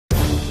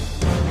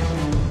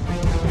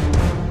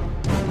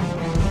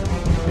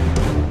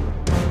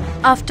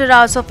After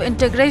hours of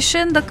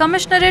integration, the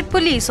Commissionerate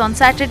Police on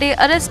Saturday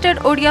arrested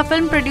Odia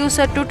film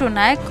producer Tutu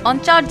Nayak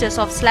on charges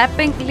of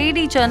slapping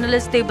lady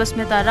journalist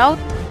Debasmita Raut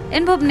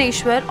in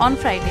Bhubaneswar on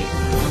Friday.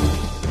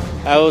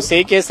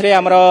 से case रे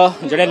हमर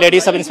जने lady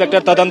sub inspector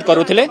तदंत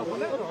करूथिले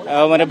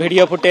माने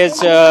video footage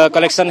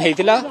collection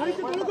हेतिला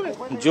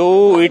जो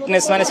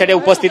witness माने सेटे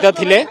उपस्थित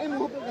थिले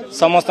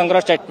समस्तंकर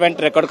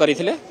स्टेटमेंट रेकॉर्ड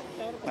करिथिले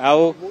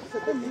आउ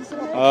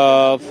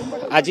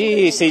आज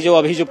से जो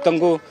अभियुक्तन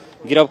को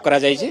गिरफ्त करा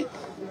जायछि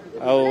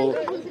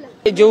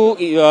जो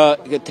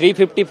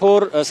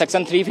 354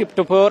 सेक्शन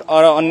 354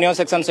 और अन्य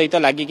सेक्शन सहित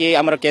लागि कि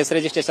हमर केस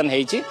रजिस्ट्रेशन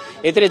हेछि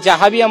एतरे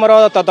जहा भी हमर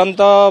तदंत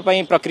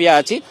पई प्रक्रिया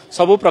अछि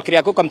सब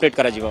प्रक्रिया को कंप्लीट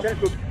करा जिवो.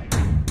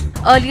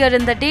 Earlier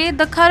in the day,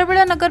 the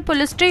Kharwada Nagar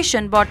police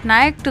station brought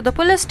Nayak to the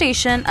police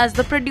station as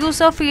the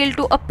producer failed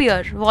to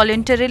appear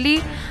voluntarily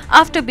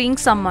after being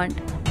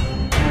summoned.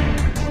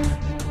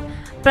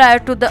 Prior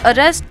to the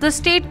arrest, the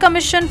State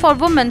Commission for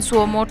Women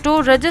Suo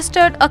Motu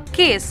registered a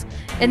case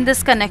in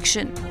this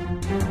connection.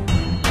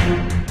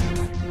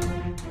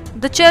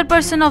 The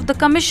chairperson of the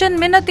commission,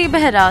 Minati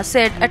Behra,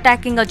 said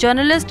attacking a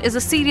journalist is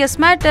a serious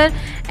matter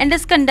and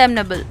is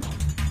condemnable.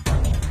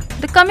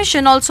 The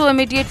commission also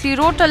immediately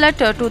wrote a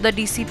letter to the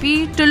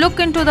DCP to look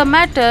into the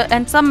matter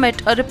and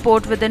submit a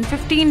report within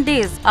 15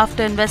 days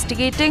after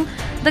investigating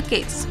the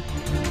case.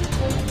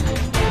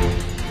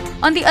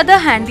 On the other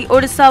hand, the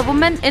Odisha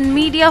Women in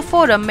Media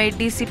Forum met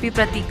DCP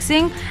Prateek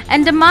Singh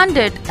and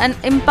demanded an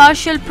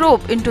impartial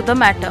probe into the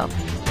matter.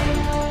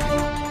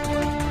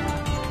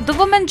 The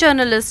women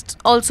journalists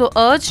also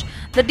urged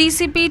the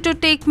DCP to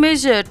take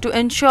measures to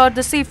ensure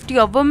the safety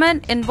of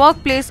women in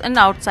workplace and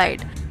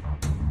outside.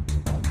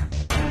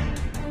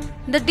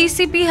 The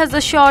DCP has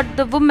assured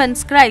the women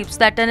scribes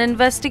that an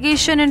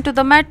investigation into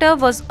the matter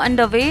was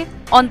underway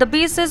on the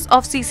basis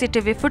of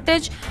CCTV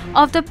footage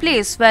of the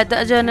place where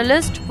the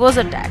journalist was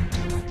attacked.